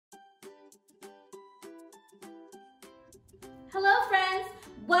Hello friends!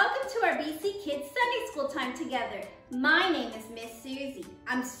 Welcome to our BC Kids Sunday School time together. My name is Miss Susie.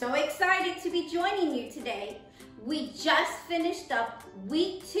 I'm so excited to be joining you today. We just finished up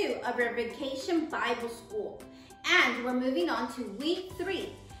week 2 of our Vacation Bible School and we're moving on to week 3.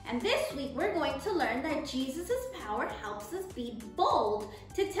 And this week we're going to learn that Jesus' power helps us be bold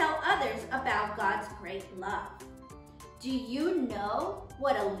to tell others about God's great love. Do you know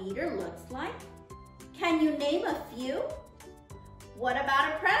what a leader looks like? Can you name a few? What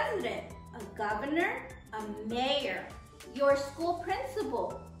about a president, a governor, a mayor, your school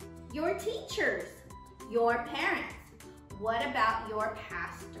principal, your teachers, your parents? What about your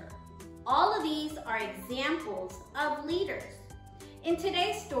pastor? All of these are examples of leaders. In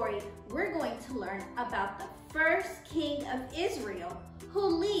today's story, we're going to learn about the first king of Israel who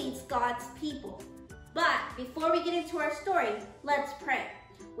leads God's people. But before we get into our story, let's pray.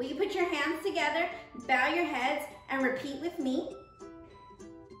 Will you put your hands together, bow your heads, and repeat with me?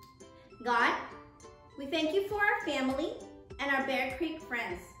 God, we thank you for our family and our Bear Creek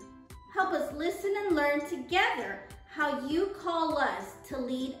friends. Help us listen and learn together how you call us to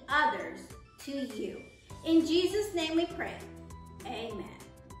lead others to you. In Jesus' name we pray. Amen.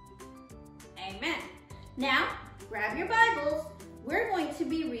 Amen. Now, grab your Bibles. We're going to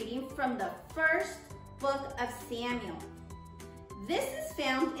be reading from the first book of Samuel. This is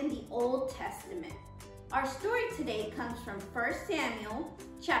found in the Old Testament. Our story today comes from 1 Samuel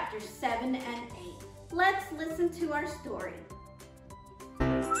chapters 7 and 8. Let's listen to our story.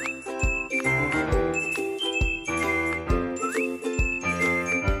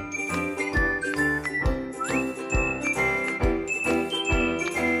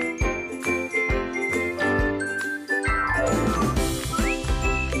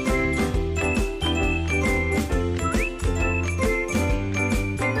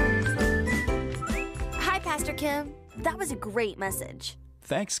 Kim, that was a great message.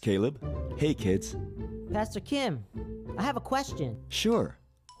 Thanks, Caleb. Hey, kids. Pastor Kim, I have a question. Sure.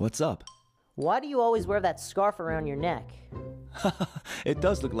 What's up? Why do you always wear that scarf around your neck? It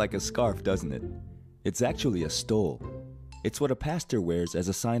does look like a scarf, doesn't it? It's actually a stole. It's what a pastor wears as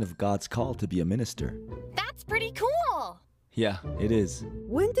a sign of God's call to be a minister. That's pretty cool. Yeah, it is.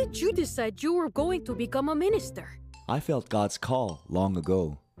 When did you decide you were going to become a minister? I felt God's call long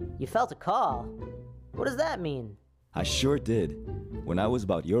ago. You felt a call? What does that mean? I sure did. When I was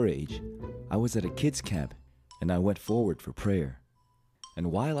about your age, I was at a kids' camp and I went forward for prayer.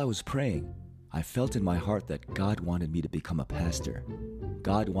 And while I was praying, I felt in my heart that God wanted me to become a pastor.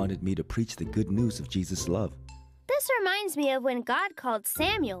 God wanted me to preach the good news of Jesus' love. This reminds me of when God called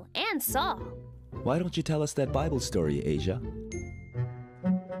Samuel and Saul. Why don't you tell us that Bible story, Asia?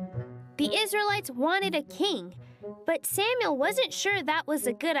 The Israelites wanted a king, but Samuel wasn't sure that was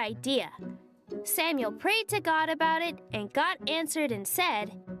a good idea. Samuel prayed to God about it, and God answered and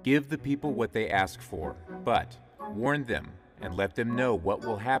said, "Give the people what they ask for, but warn them and let them know what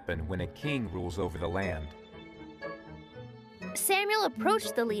will happen when a king rules over the land." Samuel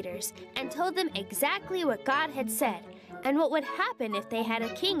approached the leaders and told them exactly what God had said and what would happen if they had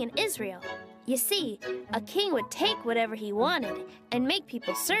a king in Israel. You see, a king would take whatever he wanted and make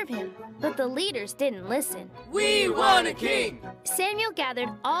people serve him, but the leaders didn't listen. We want a king! Samuel gathered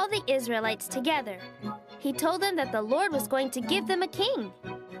all the Israelites together. He told them that the Lord was going to give them a king.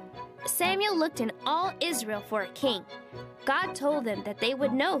 Samuel looked in all Israel for a king. God told them that they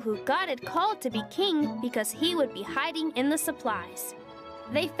would know who God had called to be king because he would be hiding in the supplies.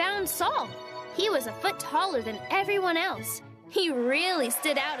 They found Saul. He was a foot taller than everyone else. He really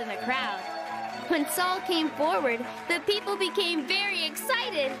stood out in the crowd. When Saul came forward, the people became very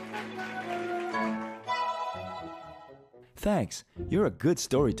excited. Thanks. You're a good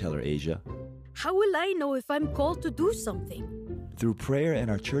storyteller, Asia. How will I know if I'm called to do something? Through prayer and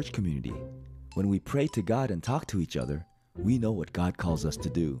our church community. When we pray to God and talk to each other, we know what God calls us to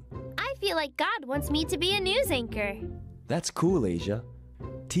do. I feel like God wants me to be a news anchor. That's cool, Asia.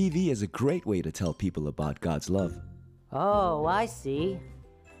 TV is a great way to tell people about God's love. Oh, I see.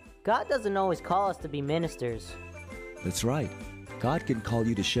 God doesn't always call us to be ministers. That's right. God can call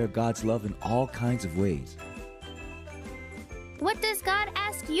you to share God's love in all kinds of ways. What does God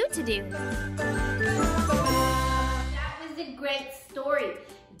ask you to do? That was a great story.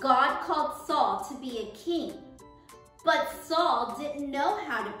 God called Saul to be a king, but Saul didn't know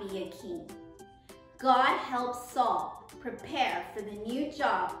how to be a king. God helped Saul prepare for the new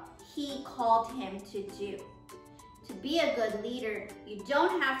job he called him to do. To be a good leader, you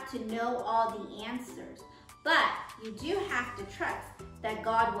don't have to know all the answers, but you do have to trust that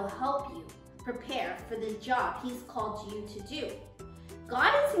God will help you prepare for the job he's called you to do.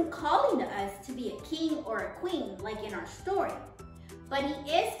 God isn't calling us to be a king or a queen like in our story, but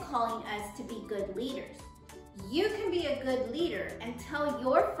He is calling us to be good leaders. You can be a good leader and tell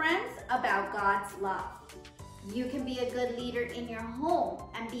your friends about God's love. You can be a good leader in your home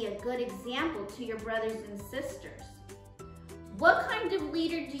and be a good example to your brothers and sisters. What kind of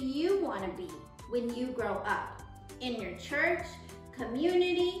leader do you want to be when you grow up? In your church,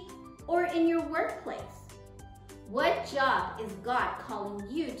 community, or in your workplace? What job is God calling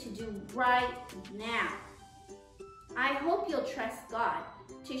you to do right now? I hope you'll trust God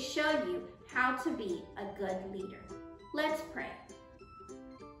to show you how to be a good leader. Let's pray.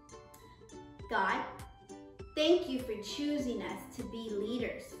 God, thank you for choosing us to be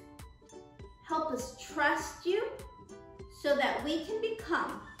leaders. Help us trust you so that we can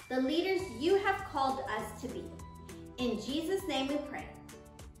become the leaders you have called us to be. In Jesus' name we pray.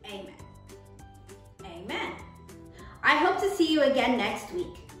 Amen. Amen. I hope to see you again next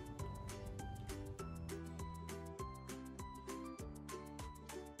week.